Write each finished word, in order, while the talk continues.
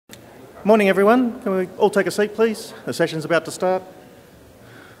Morning, everyone. Can we all take a seat, please? The session's about to start.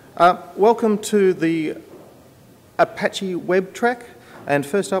 Welcome to the Apache Web track. And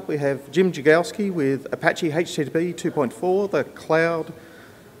first up, we have Jim Jagielski with Apache HTTP 2.4, the Cloud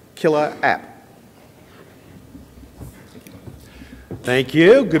Killer App. Thank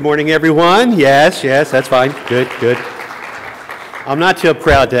you. Good morning, everyone. Yes, that's fine. Good. I'm not too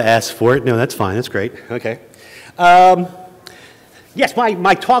proud to ask for it. No, that's fine. That's great. Okay. Yes,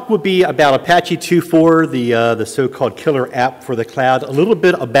 my talk would be about Apache 2.4, the so-called killer app for the cloud. A little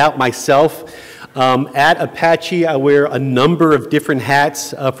bit about myself. At Apache, I wear a number of different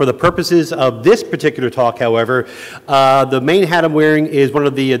hats. For the purposes of this particular talk, however, the main hat I'm wearing is one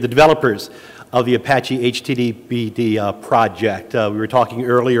of the developers of the Apache HTTPD project. We were talking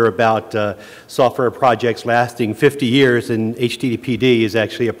earlier about software projects lasting 50 years, and HTTPD is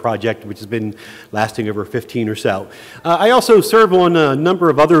actually a project which has been lasting over 15 or so. I also serve on a number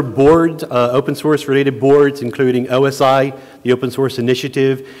of other boards, open source related boards, including OSI, the Open Source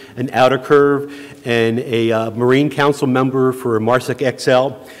Initiative, and Outer Curve, and a Marine Council member for MARSIC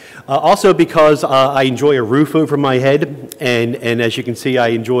XL. Also because I enjoy a roof over my head, and as you can see, I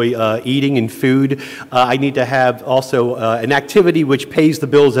enjoy eating and food. I need to have also an activity which pays the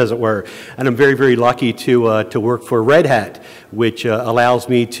bills, as it were. And I'm very, very lucky to work for Red Hat, which allows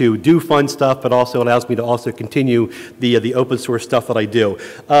me to do fun stuff, but also allows me to also continue the open source stuff that I do.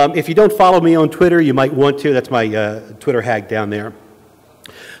 If you don't follow me on Twitter, you might want to. That's my Twitter hack down there.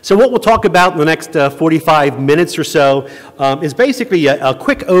 So what we'll talk about in the next 45 minutes or so is basically a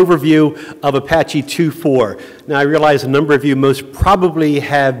quick overview of Apache 2.4. Now, I realize a number of you most probably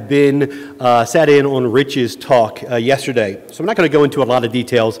have been sat in on Rich's talk yesterday, so I'm not going to go into a lot of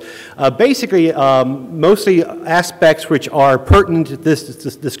details. Basically, mostly aspects which are pertinent to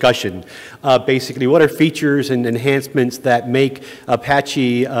this discussion. Basically, what are features and enhancements that make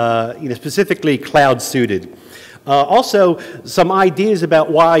Apache specifically cloud-suited? Also, some ideas about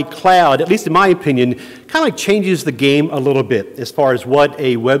why cloud, at least in my opinion, kind of changes the game a little bit as far as what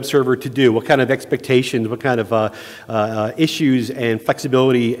a web server to do, what kind of expectations, what kind of issues and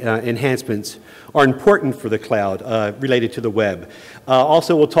flexibility enhancements are important for the cloud related to the web.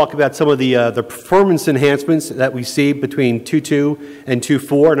 Also, we'll talk about some of the performance enhancements that we see between 2.2 and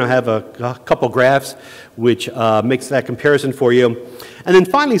 2.4, and I have a couple graphs which makes that comparison for you. And then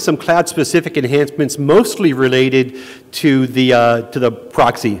finally, some cloud-specific enhancements, mostly related to the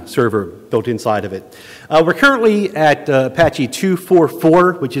proxy server built inside of it. We're currently at Apache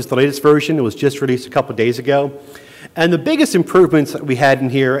 2.4.4, which is the latest version. It was just released a couple days ago. And the biggest improvements that we had in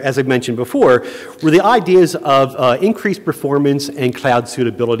here, as I mentioned before, were the ideas of increased performance and cloud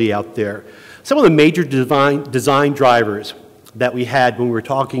suitability out there. Some of the major design drivers that we had when we were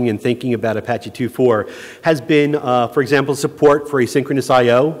talking and thinking about Apache 2.4 has been, for example, support for asynchronous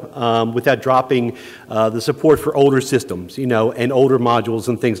I/O without dropping the support for older systems, and older modules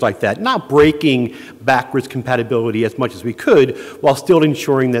and things like that. Not breaking backwards compatibility as much as we could, while still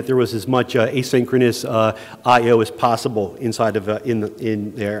ensuring that there was as much asynchronous I/O as possible inside of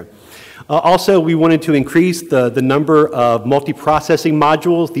in there. Also, we wanted to increase the number of multiprocessing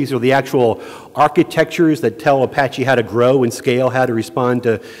modules. These are the actual architectures that tell Apache how to grow and scale, how to respond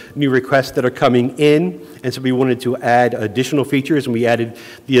to new requests that are coming in. And so we wanted to add additional features, and we added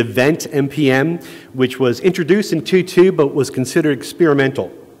the event NPM, which was introduced in 2.2 but was considered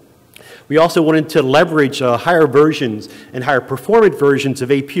experimental. We also wanted to leverage higher versions and higher performant versions of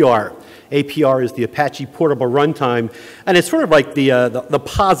APR. APR is the Apache Portable Runtime, and it's sort of like the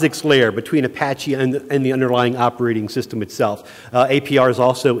POSIX layer between Apache and the underlying operating system itself. APR is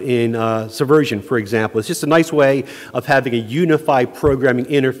also in Subversion, for example. It's just a nice way of having a unified programming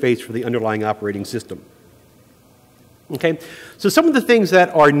interface for the underlying operating system. Okay, so some of the things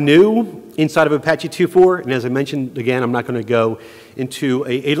that are new inside of Apache 2.4, and as I mentioned, again, I'm not going to go into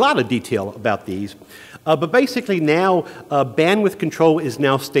a lot of detail about these, but basically now bandwidth control is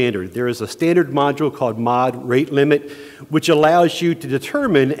now standard. There is a standard module called mod rate limit, which allows you to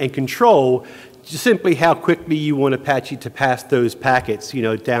determine and control just simply how quickly you want Apache to pass those packets,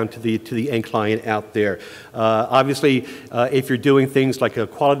 down to the end client out there. Obviously, if you're doing things like a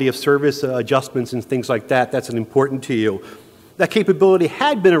quality of service adjustments and things like that, that's important to you. That capability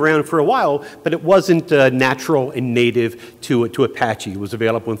had been around for a while, but it wasn't natural and native to Apache. It was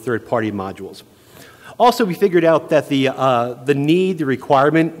available in third-party modules. Also, we figured out that the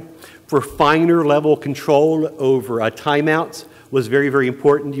requirement for finer level control over timeouts was very, very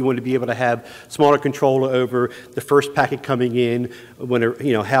important. You wanted to be able to have smaller control over the first packet coming in, when,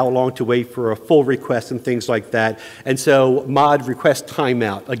 how long to wait for a full request and things like that. And so mod request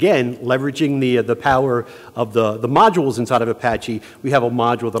timeout, again, leveraging the power of the modules inside of Apache, we have a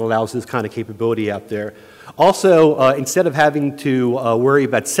module that allows this kind of capability out there. Also, instead of having to worry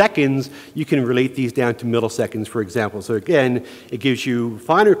about seconds, you can relate these down to milliseconds, for example. So again, it gives you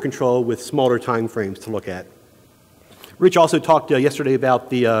finer control with smaller time frames to look at. Rich also talked yesterday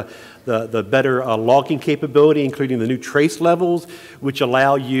about the better logging capability, including the new trace levels, which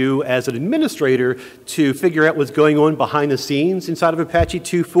allow you as an administrator to figure out what's going on behind the scenes inside of Apache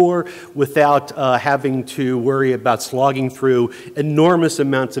 2.4 without having to worry about slogging through enormous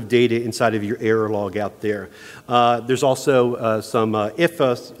amounts of data inside of your error log out there. There's also some if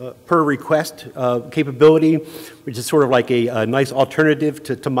per request capability, which is sort of like a nice alternative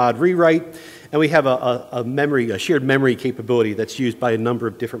to mod rewrite. And we have a shared memory capability that's used by a number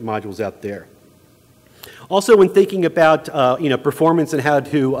of different modules out there. Also, when thinking about performance and how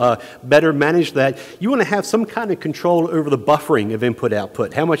to better manage that, you want to have some kind of control over the buffering of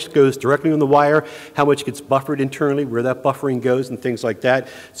input-output. How much goes directly on the wire, how much gets buffered internally, where that buffering goes, and things like that.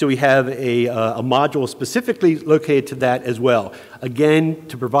 So we have a module specifically located to that as well. Again,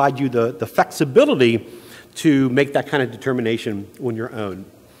 to provide you the flexibility to make that kind of determination on your own.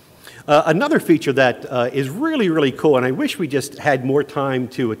 Another feature that is really, really cool, and I wish we just had more time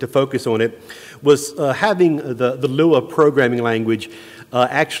to focus on it, was having the Lua programming language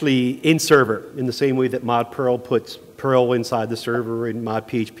actually in server, in the same way that mod Perl puts Perl inside the server and mod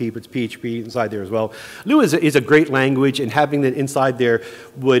PHP puts PHP inside there as well. Lua is a great language, and having it inside there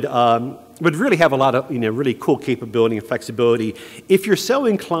would really have a lot of really cool capability and flexibility. If you're so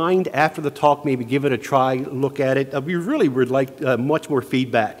inclined after the talk, maybe give it a try, look at it. We really would like much more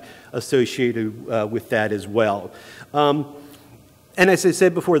feedback associated with that as well. And as I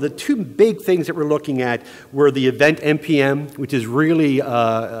said before, the two big things that we're looking at were the event NPM, which is really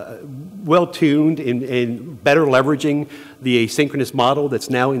well-tuned and better leveraging the asynchronous model that's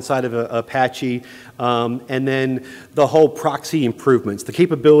now inside of Apache, and then the whole proxy improvements, the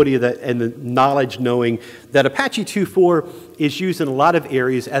capability of that and the knowledge knowing that Apache 2.4 is used in a lot of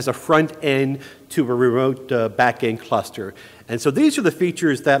areas as a front end to a remote back-end cluster. And so these are the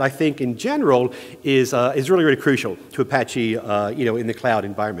features that I think in general is really, really crucial to Apache in the cloud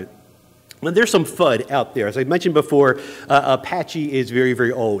environment. And there's some FUD out there. As I mentioned before, Apache is very,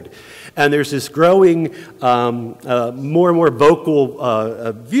 very old. And there's this growing, more and more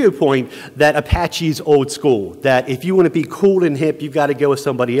vocal viewpoint that Apache's old school, that if you want to be cool and hip, you've got to go with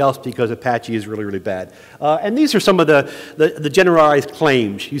somebody else because Apache is really, really bad. And these are some of the generalized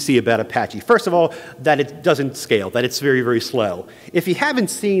claims you see about Apache. First of all, that it doesn't scale, that it's very, very slow. If you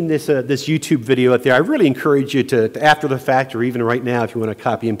haven't seen this YouTube video out there, I really encourage you to, after the fact, or even right now, if you want to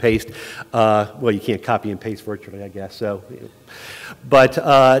copy and paste, well, you can't copy and paste virtually, I guess, so. But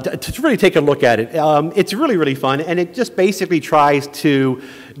to really take a look at it, it's really, really fun, and it just basically tries to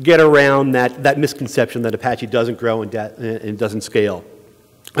get around that misconception that Apache doesn't grow and doesn't scale.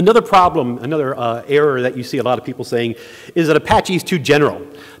 Another problem, another error that you see a lot of people saying is that Apache is too general.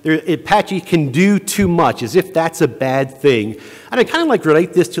 Apache can do too much, as if that's a bad thing. And I kind of like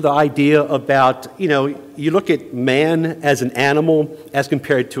relate this to the idea about, you look at man as an animal as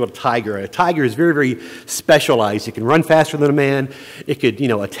compared to a tiger. A tiger is very, very specialized. It can run faster than a man. It could,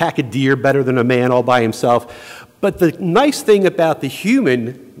 attack a deer better than a man all by himself. But the nice thing about the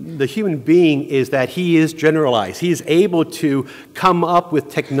human being is that he is generalized. He is able to come up with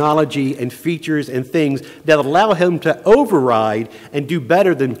technology and features and things that allow him to override and do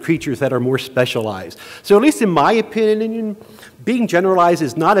better than creatures that are more specialized. So at least in my opinion, being generalized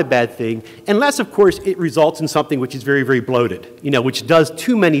is not a bad thing, unless, of course, it results in something which is very, very bloated, which does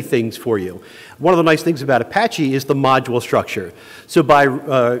too many things for you. One of the nice things about Apache is the module structure. So by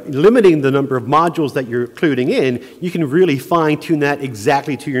limiting the number of modules that you're including in, you can really fine-tune that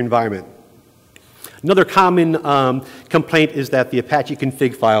exactly to your environment. Another common complaint is that the Apache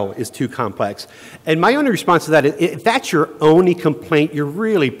config file is too complex. And my only response to that is, if that's your only complaint, you're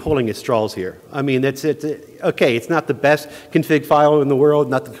really pulling at straws here. I mean, okay, it's not the best config file in the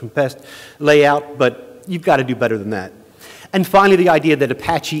world, not the best layout, but you've got to do better than that. And finally, the idea that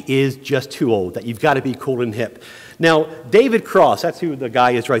Apache is just too old, that you've got to be cool and hip. Now, David Cross, that's who the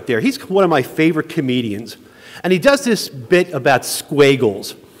guy is right there. He's one of my favorite comedians. And he does this bit about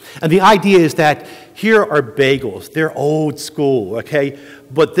squagles. And the idea is that here are bagels. They're old school, okay?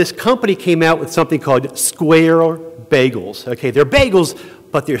 But this company came out with something called square bagels, okay? They're bagels,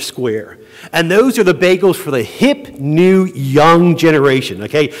 but they're square. And those are the bagels for the hip, new, young generation,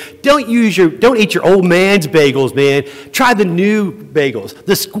 okay? Don't eat your old man's bagels, man. Try the new bagels,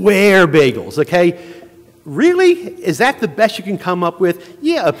 the square bagels, okay? Really? Is that the best you can come up with?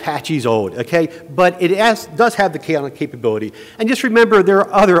 Yeah, Apache's old, okay? But it does have the capability. And just remember, there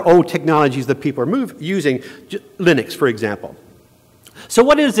are other old technologies that people are using, Linux, for example. So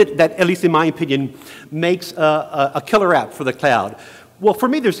what is it that, at least in my opinion, makes a killer app for the cloud? Well, for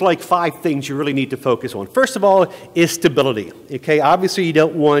me, there's like 5 things you really need to focus on. First of all is stability, okay? Obviously, you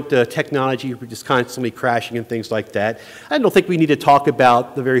don't want technology just constantly crashing and things like that. I don't think we need to talk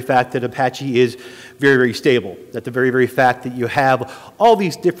about the very fact that Apache is very, very stable, that the very, very fact that you have all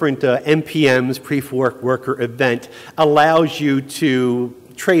these different NPMs, pre-fork, worker, event, allows you to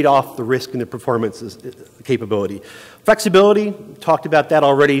trade off the risk and the performance capability. Flexibility, talked about that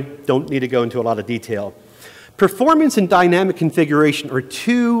already, don't need to go into a lot of detail. Performance and dynamic configuration are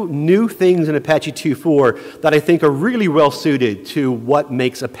 2 new things in Apache 2.4 that I think are really well suited to what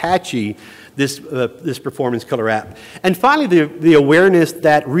makes Apache this performance killer app. And finally, the awareness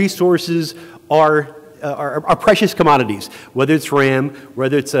that resources are precious commodities, whether it's RAM,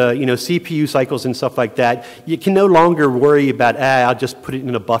 whether it's CPU cycles and stuff like that. You can no longer worry about, I'll just put it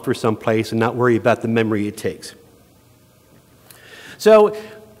in a buffer someplace and not worry about the memory it takes. So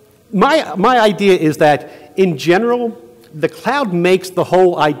my idea is that in general, the cloud makes the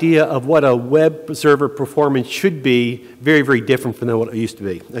whole idea of what a web server performance should be very, very different from what it used to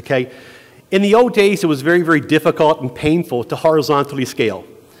be, okay? In the old days, it was very, very difficult and painful to horizontally scale.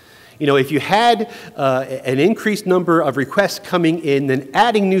 You know, if you had an increased number of requests coming in, then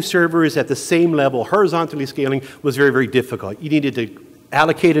adding new servers at the same level, horizontally scaling, was very, very difficult. You needed to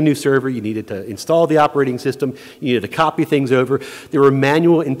allocate a new server, you needed to install the operating system, you needed to copy things over. There were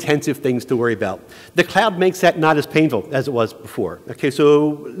manual intensive things to worry about. The cloud makes that not as painful as it was before. Okay,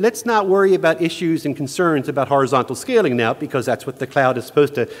 so let's not worry about issues and concerns about horizontal scaling now, because that's what the cloud is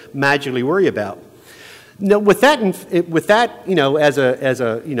supposed to magically worry about. Now, with that as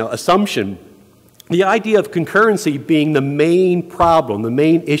a assumption, the idea of concurrency being the main problem, the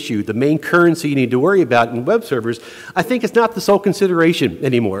main issue, the main currency you need to worry about in web servers, I think it's not the sole consideration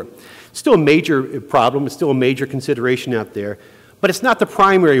anymore. It's still a major problem, it's still a major consideration out there, but it's not the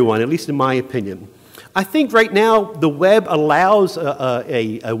primary one, at least in my opinion. I think right now the web allows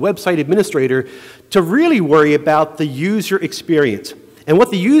a website administrator to really worry about the user experience. And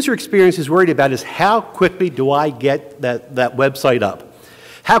what the user experience is worried about is how quickly do I get that website up?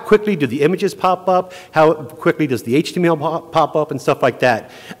 How quickly do the images pop up? How quickly does the HTML pop up and stuff like that?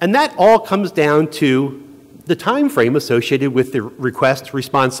 And that all comes down to the time frame associated with the request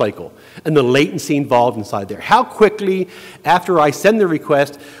response cycle and the latency involved inside there. How quickly, after I send the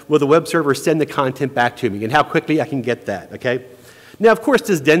request, will the web server send the content back to me, and how quickly I can get that, okay? Now, of course,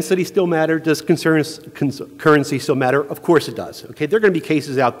 does density still matter? Does concurrency still matter? Of course it does. Okay, there are going to be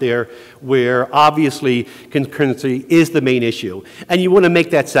cases out there where obviously concurrency is the main issue, and you want to make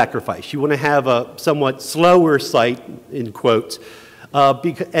that sacrifice. You want to have a somewhat slower site, in quotes,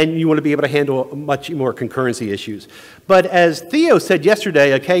 and you want to be able to handle much more concurrency issues. But as Theo said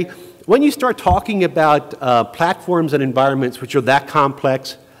yesterday, okay, when you start talking about platforms and environments which are that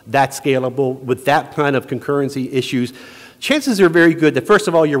complex, that scalable, with that kind of concurrency issues, chances are very good that, first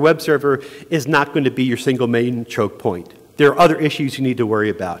of all, your web server is not going to be your single main choke point. There are other issues you need to worry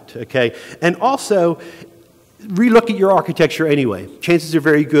about, okay? And also, relook at your architecture anyway. Chances are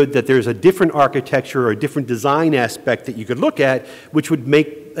very good that there's a different architecture or a different design aspect that you could look at, which would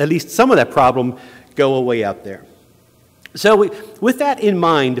make at least some of that problem go away out there. So with that in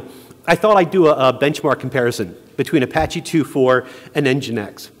mind, I thought I'd do a benchmark comparison between Apache 2.4 and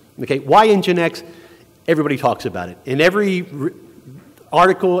Nginx. Okay, why Nginx? Everybody talks about it. In every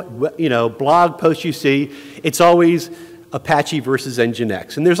article, blog post you see, it's always Apache versus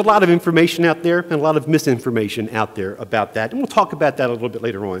Nginx. And there's a lot of information out there and a lot of misinformation out there about that. And we'll talk about that a little bit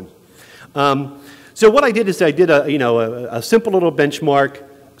later on. So what I did is I did a simple little benchmark.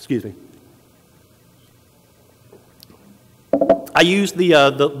 Excuse me. I used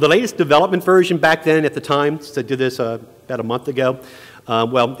the latest development version back then at the time. So I did this about a month ago.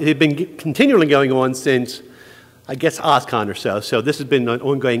 Well, it had been continually going on since, I guess, OSCON or so. So this has been an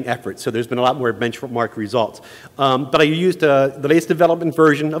ongoing effort. So there's been a lot more benchmark results. But I used the latest development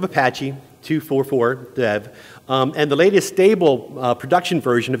version of Apache, 2.4.4 dev, and the latest stable production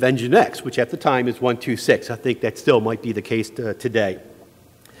version of Nginx, which at the time is 1.2.6. I think that still might be the case today.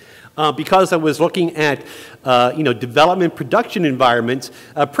 Because I was looking at development production environments,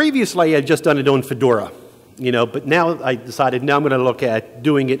 previously I had just done it on Fedora. But now I decided now I'm going to look at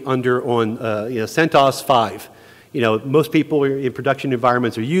doing it on CentOS 5. You know, most people in production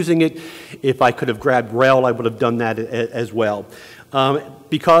environments are using it. If I could have grabbed Rail, I would have done that as well.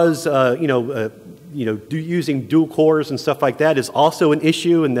 Because, using dual cores and stuff like that is also an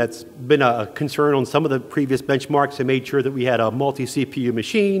issue, and that's been a concern on some of the previous benchmarks. I made sure that we had a multi-CPU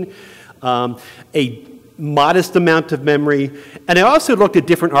machine, a modest amount of memory, and I also looked at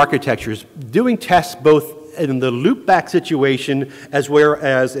different architectures, doing tests both in the loopback situation as well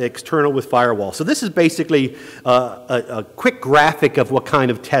as external with firewall. So this is basically a quick graphic of what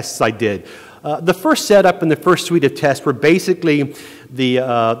kind of tests I did. The first setup and the first suite of tests were basically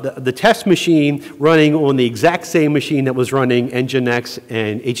the test machine running on the exact same machine that was running Nginx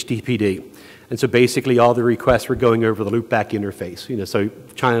and HTTPD. And so basically all the requests were going over the loopback interface, you know, so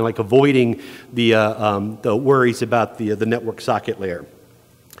trying to like avoiding the worries about the network socket layer.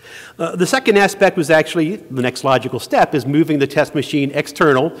 The second aspect was actually, the next logical step is moving the test machine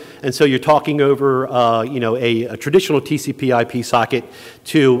external, and so you're talking over a traditional TCP IP socket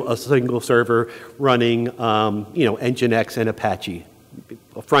to a single server running Nginx and Apache,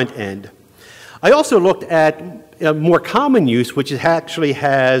 a front end. I also looked at a more common use, which actually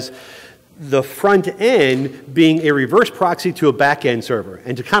has the front end being a reverse proxy to a back-end server.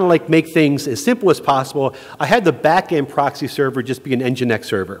 And to kind of like make things as simple as possible, I had the back-end proxy server just be an Nginx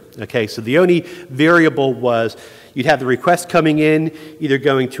server. Okay, so the only variable was you'd have the request coming in, either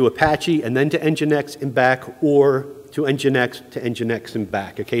going to Apache and then to Nginx and back, or to Nginx and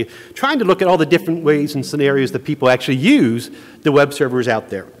back. Okay, trying to look at all the different ways and scenarios that people actually use the web servers out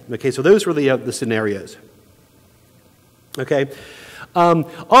there. Okay, so those were the scenarios. Okay.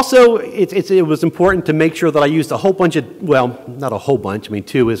 Also, it was important to make sure that I used a whole bunch of, well, not a whole bunch, I mean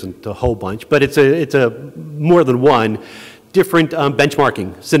 2 isn't a whole bunch, but it's a more than one different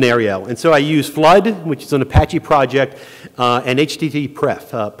benchmarking scenario. And so I used Flood, which is an Apache project, and HTTP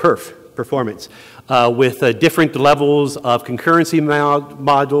perf performance with different levels of concurrency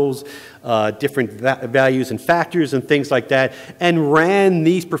modules, different values and factors and things like that, and ran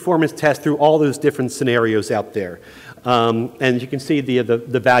these performance tests through all those different scenarios out there. And you can see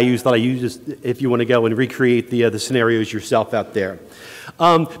the values that I use if you want to go and recreate the scenarios yourself out there.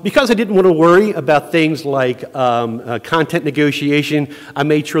 Because I didn't want to worry about things like content negotiation, I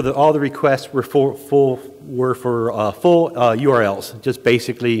made sure that all the requests were for full URLs. Just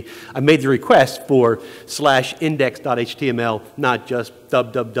basically, I made the request for /index.html, not just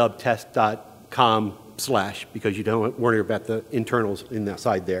www.test.com/ because you don't worry about the internals in that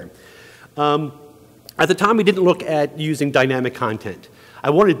side there. At the time, we didn't look at using dynamic content. I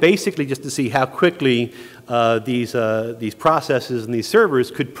wanted basically just to see how quickly these processes and these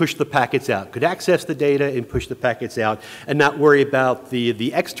servers could push the packets out, could access the data and push the packets out, and not worry about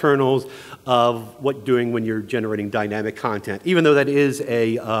the externals of what you're doing when you're generating dynamic content, even though that is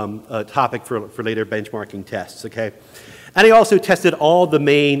a topic for later benchmarking tests, okay? And I also tested all the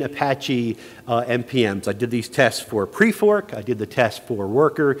main Apache NPMs. I did these tests for pre-fork, I did the test for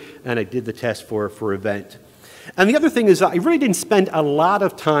worker, and I did the test for event. And the other thing is I really didn't spend a lot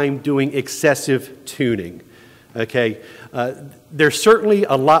of time doing excessive tuning, okay? There's certainly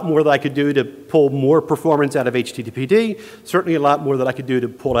a lot more that I could do to pull more performance out of HTTPD, certainly a lot more that I could do to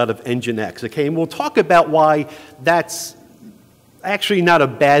pull out of Nginx, okay? And we'll talk about why that's actually not a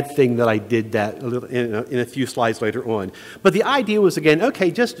bad thing that I did that in a few slides later on. But the idea was, again, okay,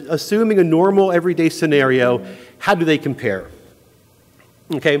 just assuming a normal everyday scenario, how do they compare?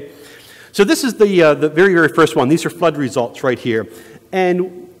 Okay, so this is the very, very first one. These are Flood results right here.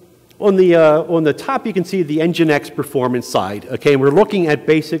 And on the top, you can see the Nginx performance side. Okay, and we're looking at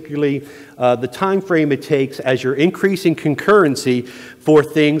basically the time frame it takes as you're increasing concurrency for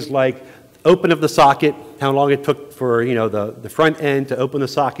things like open of the socket, how long it took for the front end to open the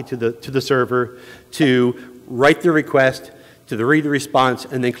socket to the server, to write the request, to read the response,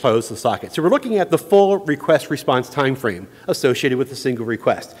 and then close the socket. So we're looking at the full request response time frame associated with a single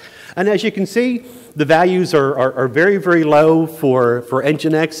request. And as you can see, the values are very, very low for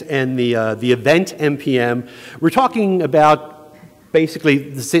Nginx and the event NPM. We're talking about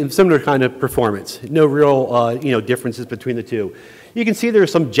basically the same, similar kind of performance. No real differences between the two. You can see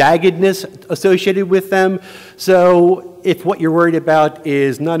there's some jaggedness associated with them. So if what you're worried about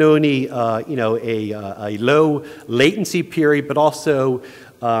is not only a low latency period, but also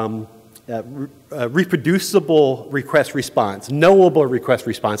reproducible request response, knowable request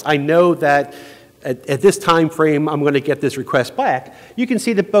response. I know that at this time frame, I'm going to get this request back. You can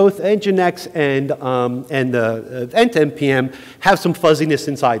see that both Nginx and the event NPM have some fuzziness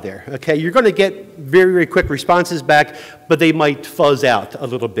inside there. Okay, you're going to get very, very quick responses back, but they might fuzz out a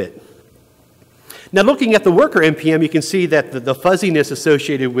little bit. Now, looking at the worker NPM, you can see that the fuzziness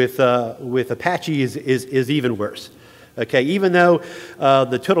associated with Apache is even worse. Okay, even though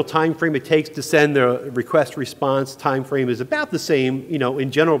the total time frame it takes to send the request response time frame is about the same,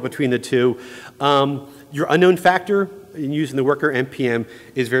 in general between the two, your unknown factor in using the worker NPM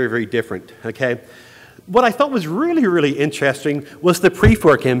is very, very different. Okay, what I thought was really, really interesting was the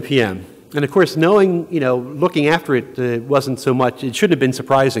pre-fork NPM. And of course, knowing, looking after it wasn't so much, it shouldn't have been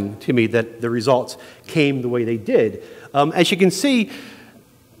surprising to me that the results came the way they did. As you can see,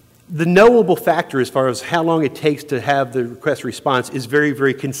 the knowable factor as far as how long it takes to have the request response is very,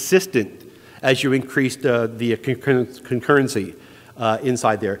 very consistent as you increase the concurrency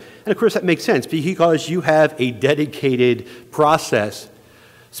inside there. And of course, that makes sense because you have a dedicated process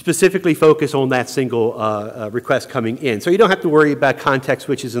specifically focus on that single request coming in. So you don't have to worry about context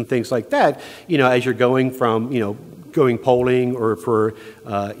switches and things like that, as you're going from, going polling or for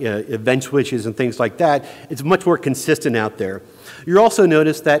event switches and things like that. It's much more consistent out there. You also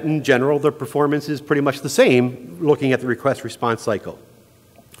notice that in general, the performance is pretty much the same looking at the request response cycle.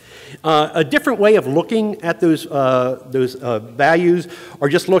 A different way of looking at those values are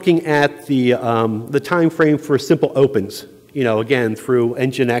just looking at the time frame for simple opens. Again, through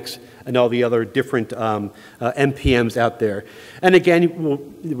Nginx and all the other different NPMs out there. And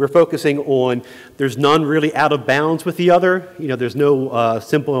again, we're focusing on, there's none really out of bounds with the other. There's no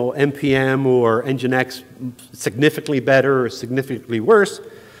simple NPM or Nginx significantly better or significantly worse.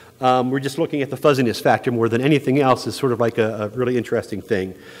 We're just looking at the fuzziness factor more than anything else is sort of like a really interesting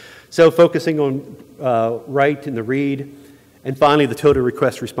thing. So focusing on write and the read, and finally, the total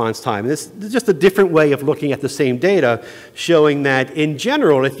request response time. This is just a different way of looking at the same data, showing that in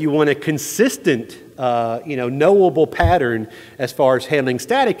general, if you want a consistent, knowable pattern as far as handling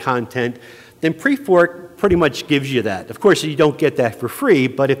static content, then pre-fork pretty much gives you that. Of course, you don't get that for free,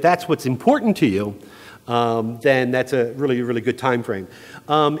 but if that's what's important to you, then that's a really, really good time frame.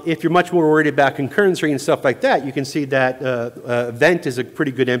 If you're much more worried about concurrency and stuff like that, you can see that event is a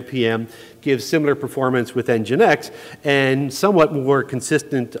pretty good NPM, gives similar performance with Nginx, and somewhat more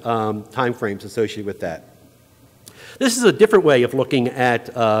consistent time frames associated with that. This is a different way of looking at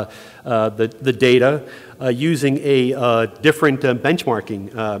the data using a different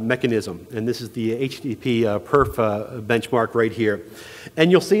benchmarking mechanism. And this is the HTTP perf benchmark right here. And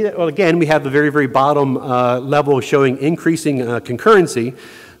you'll see that, well, again, we have the very, very bottom level showing increasing concurrency.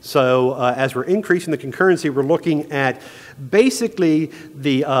 So as we're increasing the concurrency, we're looking at basically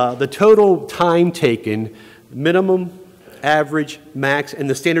the total time taken, minimum, average, max, and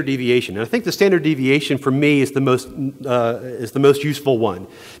the standard deviation. And I think the standard deviation for me is the most useful one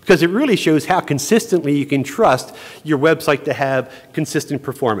because it really shows how consistently you can trust your website to have consistent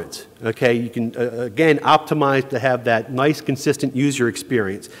performance. Okay, you can again optimize to have that nice consistent user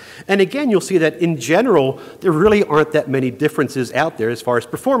experience. And again, you'll see that in general there really aren't that many differences out there as far as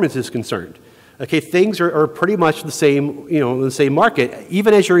performance is concerned. Okay, things are pretty much the same, the same market.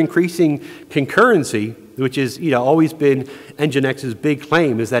 Even as you're increasing concurrency, which is, always been Nginx's big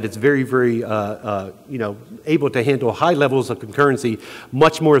claim, is that it's very, very, able to handle high levels of concurrency,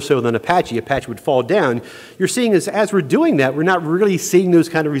 much more so than Apache. Apache would fall down. You're seeing as we're doing that, we're not really seeing those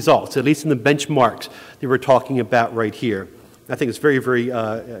kind of results, at least in the benchmarks that we're talking about right here. I think it's very, very,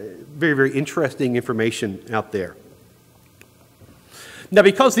 very, very interesting information out there. Now,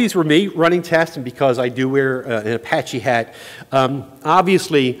 because these were me running tests and because I do wear an Apache hat,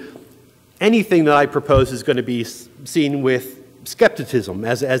 obviously anything that I propose is going to be seen with skepticism,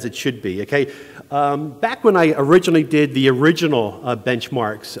 as it should be, okay? Back when I originally did the original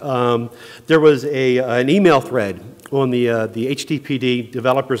benchmarks, there was an email thread on the HTTPD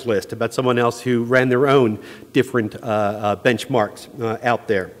developers list about someone else who ran their own different benchmarks out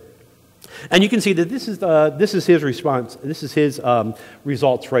there. And you can see that this is his response. This is his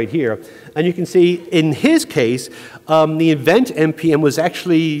results right here. And you can see in his case, the event NPM was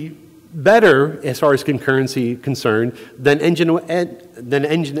actually better as far as concurrency concerned than Nginx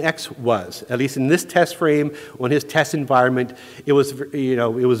was. At least in this test frame, on his test environment, it was, it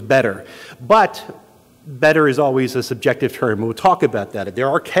was better. But better is always a subjective term. We'll talk about that. There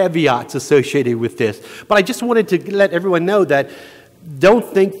are caveats associated with this. But I just wanted to let everyone know that don't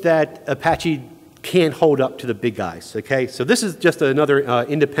think that Apache can't hold up to the big guys, okay? So this is just another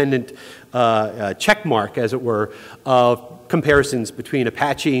independent check mark, as it were, of comparisons between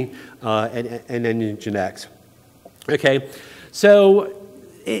Apache and Nginx, okay? So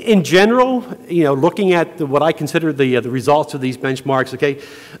in general, looking at what I consider the results of these benchmarks, okay,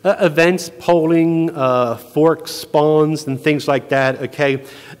 events, polling, forks, spawns, and things like that, okay,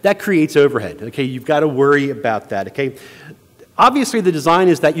 that creates overhead, okay? You've got to worry about that, okay? Obviously, the design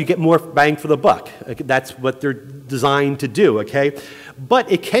is that you get more bang for the buck. That's what they're designed to do, okay?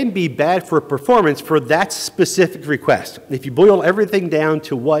 But it can be bad for performance for that specific request. If you boil everything down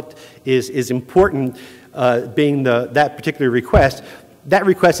to what is important, being that particular request, that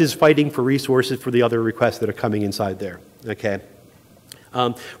request is fighting for resources for the other requests that are coming inside there, okay?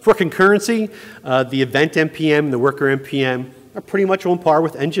 For concurrency, the event NPM and the worker NPM are pretty much on par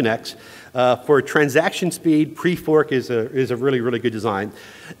with Nginx. For transaction speed, pre-fork is a really, really good design.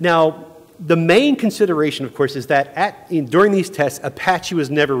 Now, the main consideration, of course, is that during these tests, Apache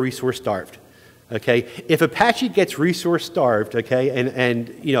was never resource starved. Okay, if Apache gets resource starved, okay,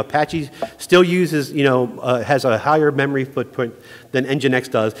 and you know Apache still uses, has a higher memory footprint than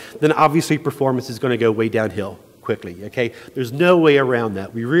Nginx does, then obviously performance is going to go way downhill quickly, okay? There's no way around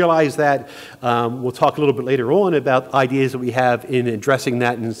that. We realize that. We'll talk a little bit later on about ideas that we have in addressing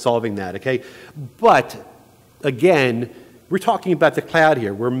that and solving that, okay? But, again, we're talking about the cloud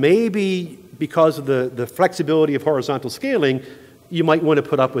here, where maybe because of the flexibility of horizontal scaling, you might want to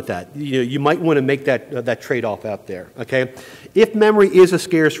put up with that. You might want to make that trade-off out there, okay? If memory is a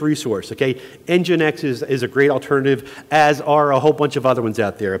scarce resource, okay, Nginx is a great alternative, as are a whole bunch of other ones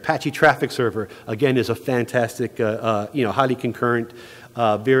out there. Apache Traffic Server, again, is a fantastic, highly concurrent,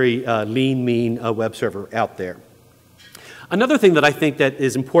 very lean, mean web server out there. Another thing that I think that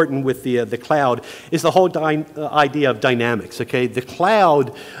is important with the cloud is the whole idea of dynamics, okay? The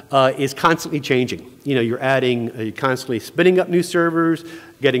cloud is constantly changing. You're constantly spinning up new servers,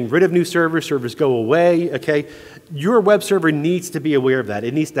 getting rid of new servers, servers go away, okay? Your web server needs to be aware of that.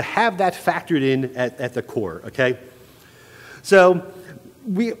 It needs to have that factored in at the core, okay? So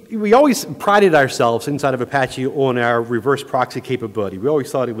we always prided ourselves inside of Apache on our reverse proxy capability. We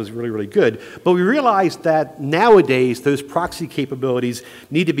always thought it was really, really good. But we realized that nowadays those proxy capabilities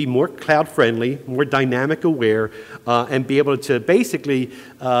need to be more cloud friendly, more dynamic aware, and be able to basically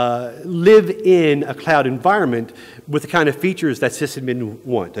live in a cloud environment with the kind of features that sysadmin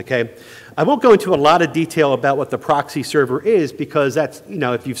want, okay? I won't go into a lot of detail about what the proxy server is because that's,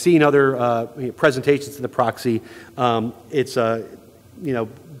 if you've seen other presentations of the proxy, it's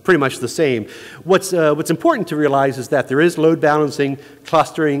pretty much the same. What's important to realize is that there is load balancing,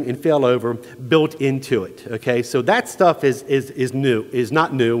 clustering, and failover built into it. Okay, so that stuff is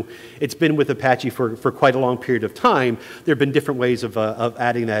not new. It's been with Apache for quite a long period of time. There have been different ways of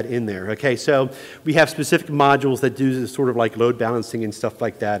adding that in there. Okay, so we have specific modules that do sort of like load balancing and stuff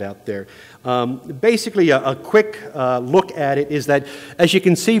like that out there. Basically, a quick look at it is that, as you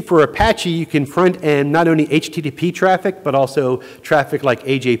can see for Apache, you can front end not only HTTP traffic, but also traffic like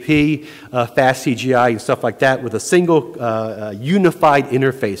AJP, fast CGI, and stuff like that with a single unified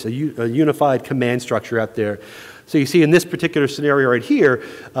interface, a unified command structure out there. So you see in this particular scenario right here,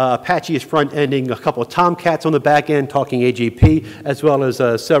 Apache is front-ending a couple of Tomcats on the back end talking AJP, as well as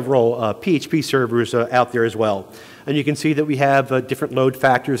several PHP servers out there as well. And you can see that we have different load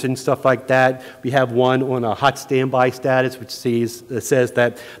factors and stuff like that. We have one on a hot standby status, which says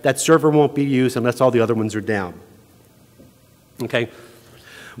that that server won't be used unless all the other ones are down. Okay.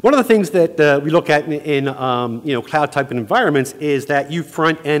 One of the things that we look at in cloud type environments is that you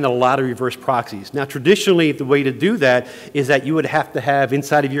front end a lot of reverse proxies. Now, traditionally, the way to do that is that you would have to have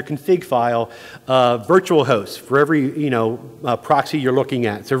inside of your config file virtual hosts for every proxy you're looking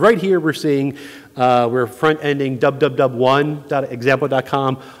at. So right here, we're seeing we're front-ending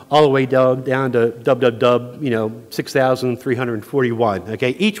www1.example.com all the way down to www 6341. Okay,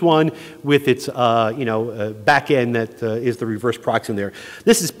 each one with its back end that is the reverse proxy in there.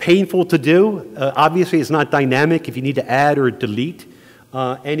 This is painful to do. Obviously, it's not dynamic. If you need to add or delete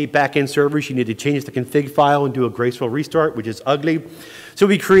any back-end servers, you need to change the config file and do a graceful restart, which is ugly. So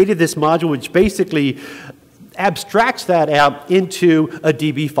we created this module which basically abstracts that out into a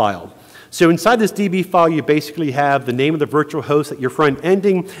DB file. So inside this DB file, you basically have the name of the virtual host that you're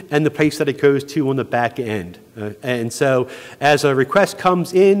front-ending and the place that it goes to on the back end. And so as a request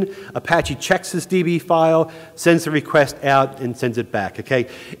comes in, Apache checks this DB file, sends the request out, and sends it back, okay?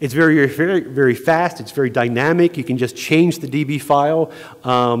 It's very, very, very fast. It's very dynamic. You can just change the DB file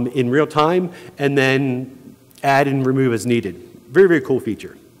in real time and then add and remove as needed. Very, very cool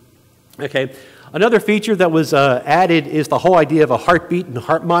feature, okay? Another feature that was added is the whole idea of a heartbeat and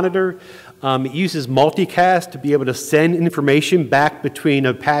heart monitor. It uses multicast to be able to send information back between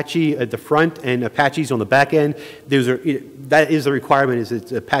Apache at the front and Apache's on the back end. That is the requirement, is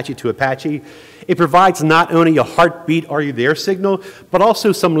it's Apache to Apache. It provides not only a heartbeat, are you there signal, but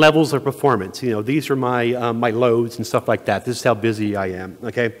also some levels of performance. These are my, my loads and stuff like that. This is how busy I am,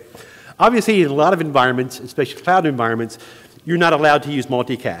 okay? Obviously, in a lot of environments, especially cloud environments, you're not allowed to use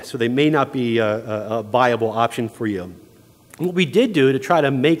multicast, so they may not be a viable option for you. What we did do to try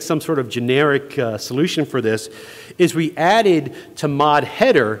to make some sort of generic solution for this is we added to mod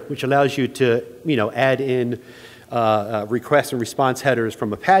header, which allows you to, add in request and response headers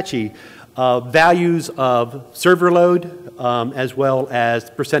from Apache, values of server load, as well as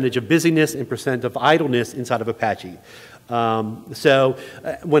percentage of busyness and percent of idleness inside of Apache.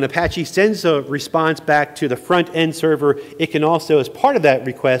 When Apache sends a response back to the front end server, it can also, as part of that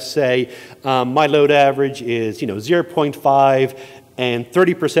request, say, my load average is 0.5 and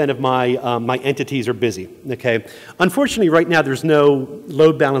 30% of my entities are busy. Okay. Unfortunately, right now there's no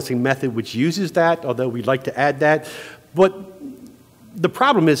load balancing method which uses that, although we'd like to add that. But the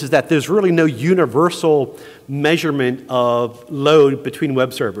problem is that there's really no universal measurement of load between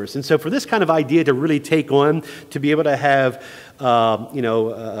web servers. And so for this kind of idea to really take on, to be able to have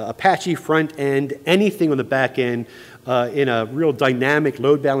Apache front end, anything on the back end in a real dynamic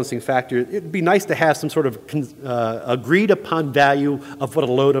load balancing factor, it'd be nice to have some sort of agreed upon value of what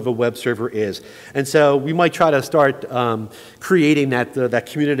a load of a web server is. And so we might try to start creating that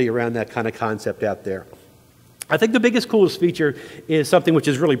community around that kind of concept out there. I think the biggest, coolest feature is something which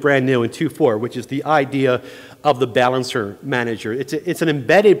is really brand new in 2.4, which is the idea of the balancer manager. It's an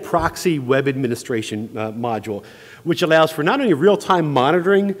embedded proxy web administration module, which allows for not only real-time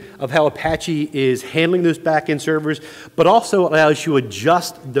monitoring of how Apache is handling those back-end servers, but also allows you to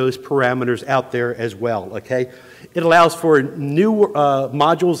adjust those parameters out there as well, okay? It allows for new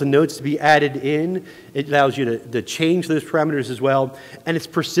modules and nodes to be added in. It allows you to change those parameters as well, and it's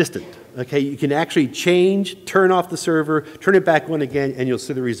persistent. Okay, you can actually change, turn off the server, turn it back on again, and you'll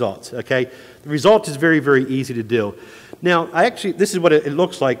see the results. Okay, the result is very, very easy to do. Now, this is what it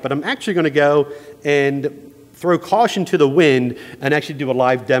looks like, but I'm actually going to go and throw caution to the wind and actually do a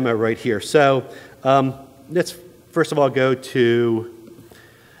live demo right here. So let's first of all go to,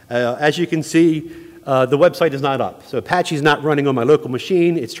 as you can see, the website is not up. So Apache is not running on my local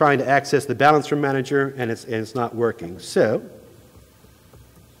machine. It's trying to access the balancer manager, and it's not working. So,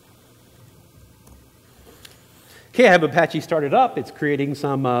 okay, I have Apache started up. It's creating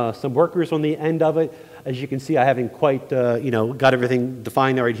some workers on the end of it. As you can see, I haven't quite got everything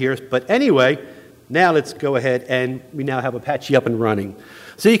defined right here. But anyway, now let's go ahead and we now have Apache up and running.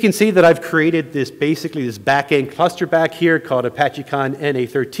 So you can see that I've created basically this back-end cluster back here called ApacheCon NA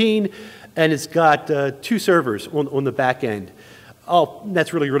 13. And it's got 2 servers on the back end. Oh,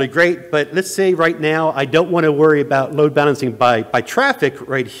 that's really, really great. But let's say right now I don't want to worry about load balancing by traffic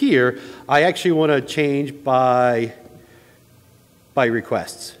right here. I actually want to change by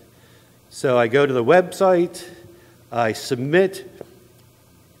requests. So I go to the website, I submit,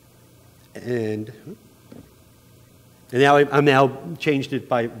 and now I'm now changed it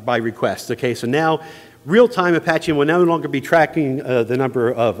by request. Okay, so now real-time Apache will no longer be tracking the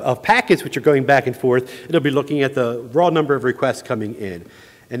number of packets which are going back and forth. It'll be looking at the raw number of requests coming in.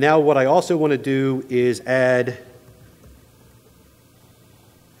 And now what I also want to do is add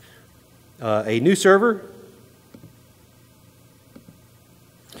a new server.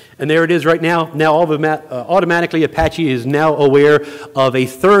 And there it is right now. Now automatically Apache is now aware of a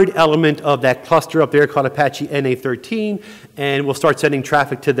third element of that cluster up there called Apache NA 13, and we'll start sending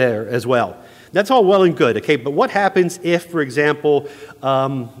traffic to there as well. That's all well and good, okay? But what happens if, for example,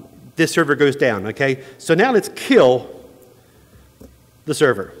 this server goes down, okay? So now let's kill the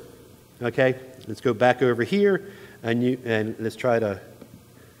server, okay? Let's go back over here, and let's try to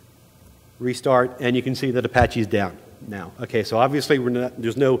restart, and you can see that Apache is down now. Okay, so obviously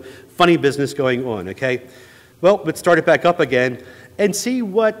there's no funny business going on, okay? Well, let's start it back up again and see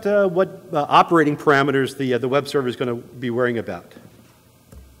what operating parameters the web server is going to be worrying about.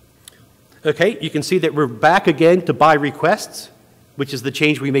 Okay, you can see that we're back again to by requests, which is the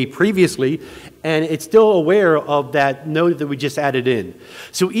change we made previously, and it's still aware of that node that we just added in.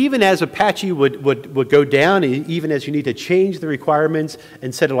 So even as Apache would go down, even as you need to change the requirements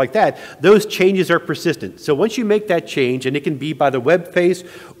and set it like that, those changes are persistent. So once you make that change, and it can be by the web face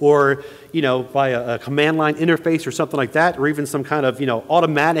or by a command line interface or something like that, or even some kind of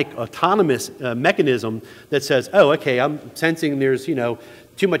automatic autonomous mechanism that says, oh, okay, I'm sensing there's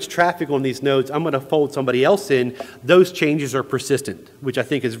too much traffic on these nodes, I'm going to fold somebody else in. Those changes are persistent, which I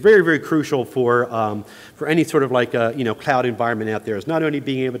think is very, very crucial for any sort of like cloud environment out there. Is not only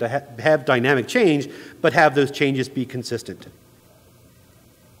being able to have dynamic change, but have those changes be consistent.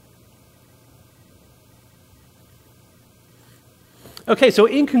 Okay, so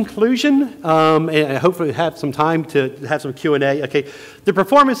in conclusion, and hopefully have some time to have some Q&A. Okay, the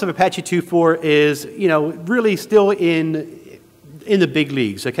performance of Apache 2.4 is really still in the big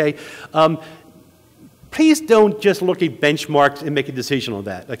leagues, okay? please don't just look at benchmarks and make a decision on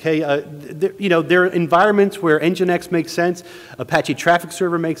that, okay? There are environments where Nginx makes sense, Apache Traffic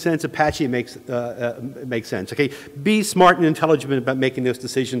Server makes sense, Apache makes sense, okay? Be smart and intelligent about making those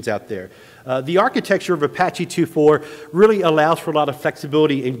decisions out there. The architecture of Apache 2.4 really allows for a lot of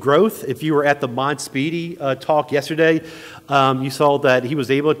flexibility and growth. If you were at the Mod Speedy talk yesterday, you saw that he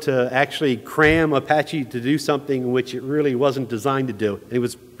was able to actually cram Apache to do something which it really wasn't designed to do. It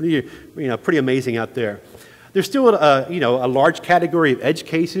was pretty amazing out there. There's still a large category of edge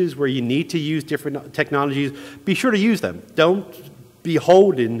cases where you need to use different technologies. Be sure to use them. Don't be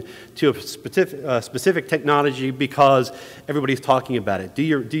beholden to a specific technology because everybody's talking about it. Do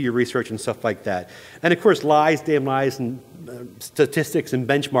your research and stuff like that. And of course, lies, damn lies, and statistics and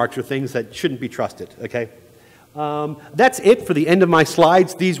benchmarks are things that shouldn't be trusted, okay? That's it for the end of my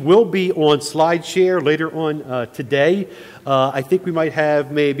slides. These will be on SlideShare later on today. I think we might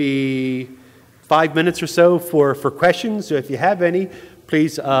have maybe 5 minutes or so for questions. So if you have any,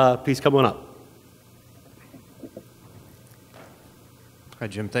 please come on up. Hi,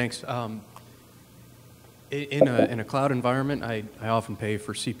 Jim. Thanks. In a cloud environment, I often pay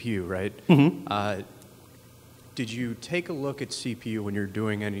for CPU, right? Mm-hmm. Did you take a look at CPU when you're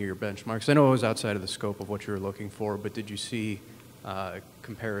doing any of your benchmarks? I know it was outside of the scope of what you were looking for, but did you see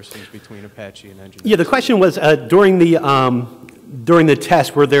comparisons between Apache and Nginx? Yeah, the question was during the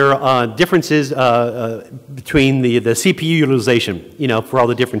test, were there differences between the CPU utilization, for all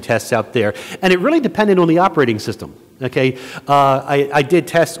the different tests out there? And it really depended on the operating system. Okay, I did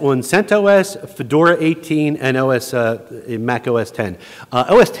tests on CentOS, Fedora 18, and Mac OS 10.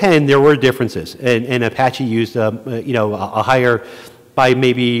 OS 10, there were differences, and Apache used a higher by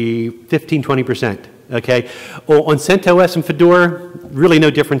maybe 15–20%. Okay, on CentOS and Fedora, really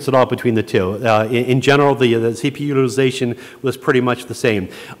no difference at all between the two. In general, the CPU utilization was pretty much the same.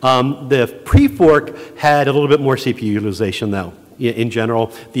 The pre-fork had a little bit more CPU utilization, though. In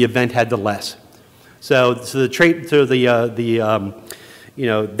general, the event had the less. So the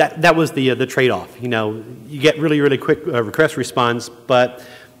that was the trade-off. You get really quick request response, but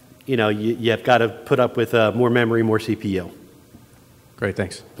you've got to put up with more memory, more CPU. Great,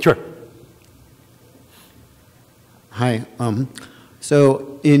 thanks. Sure. Hi.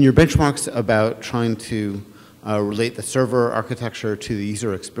 So in your benchmarks about trying to relate the server architecture to the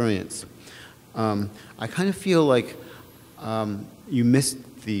user experience, I kind of feel like you missed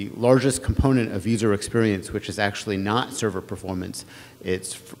the largest component of user experience, which is actually not server performance.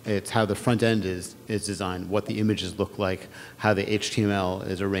 It's how the front end is designed, what the images look like, how the HTML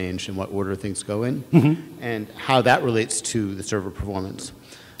is arranged, and what order things go in, and how that relates to the server performance.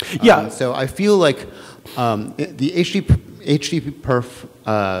 Yeah. So I feel like the HTTP perf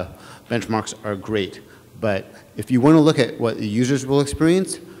benchmarks are great, but if you want to look at what the users will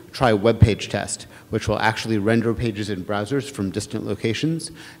experience, try web page test, which will actually render pages in browsers from distant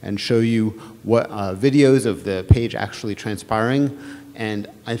locations and show you what videos of the page actually transpiring. And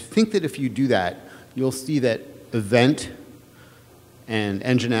I think that if you do that, you'll see that Event and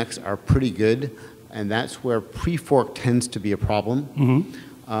Nginx are pretty good, and that's where pre-fork tends to be a problem,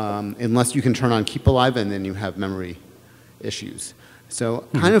 unless you can turn on Keep Alive and then you have memory issues. So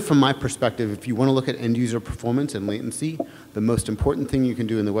kind of from my perspective, if you want to look at end user performance and latency, the most important thing you can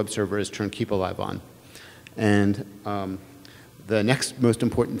do in the web server is turn Keep Alive on. And the next most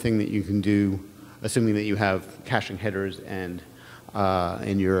important thing that you can do, assuming that you have caching headers and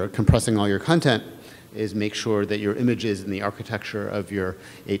you're compressing all your content, is make sure that your images and the architecture of your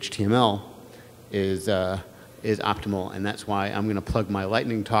HTML is optimal. And that's why I'm going to plug my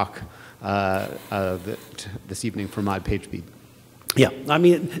lightning talk this evening for my page speed. Yeah, I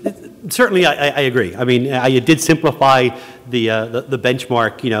mean, certainly I agree. I mean, I did simplify the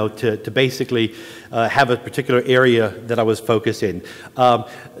benchmark, to basically have a particular area that I was focused in.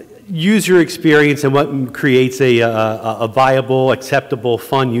 User experience and what creates a viable, acceptable,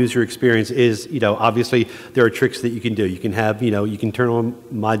 fun user experience is, obviously there are tricks that you can do. You can have, you can turn on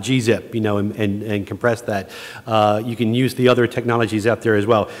mod gzip, and compress that. You can use the other technologies out there as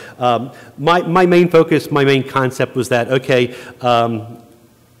well. My main focus, my main concept was that, okay,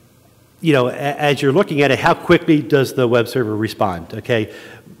 as you're looking at it, how quickly does the web server respond, okay,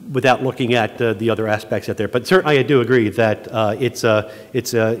 without looking at the other aspects out there. But certainly I do agree that it's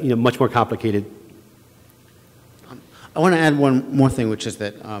much more complicated. I want to add one more thing, which is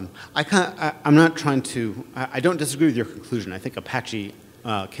that I'm not trying to, I don't disagree with your conclusion. I think Apache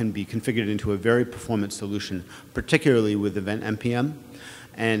can be configured into a very performant solution, particularly with Event NPM.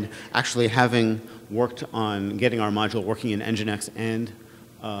 And actually having worked on getting our module working in Nginx and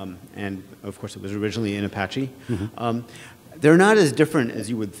of course it was originally in Apache, They're not as different as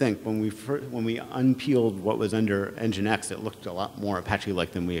you would think. When we unpeeled what was under Nginx, it looked a lot more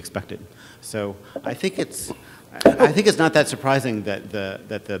Apache-like than we expected. So I think it's not that surprising that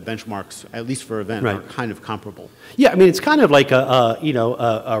the benchmarks, at least for event, Right. are kind of comparable. Yeah, I mean, it's kind of like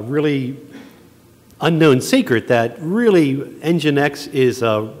a really unknown secret that really Nginx is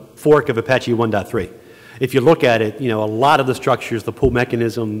a fork of Apache 1.3. If you look at it, a lot of the structures, the pull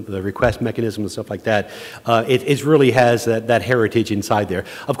mechanism, the request mechanism and stuff like that, it really has that heritage inside there.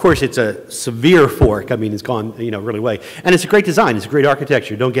 Of course, it's a severe fork. I mean, it's gone, really way. And it's a great design. It's a great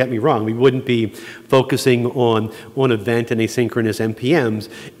architecture. Don't get me wrong. We wouldn't be focusing on event and asynchronous NPMs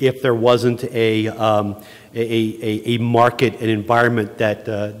if there wasn't a market, an environment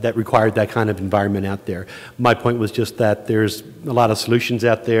that required that kind of environment out there. My point was just that there's a lot of solutions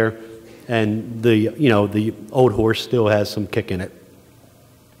out there, and the old horse still has some kick in it.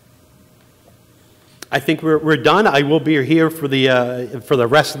 I think we're done. I will be here for the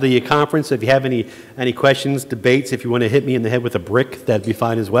rest of the conference. If you have any questions, debates, if you want to hit me in the head with a brick, that'd be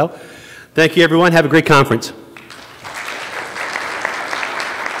fine as well. Thank you, everyone. Have a great conference.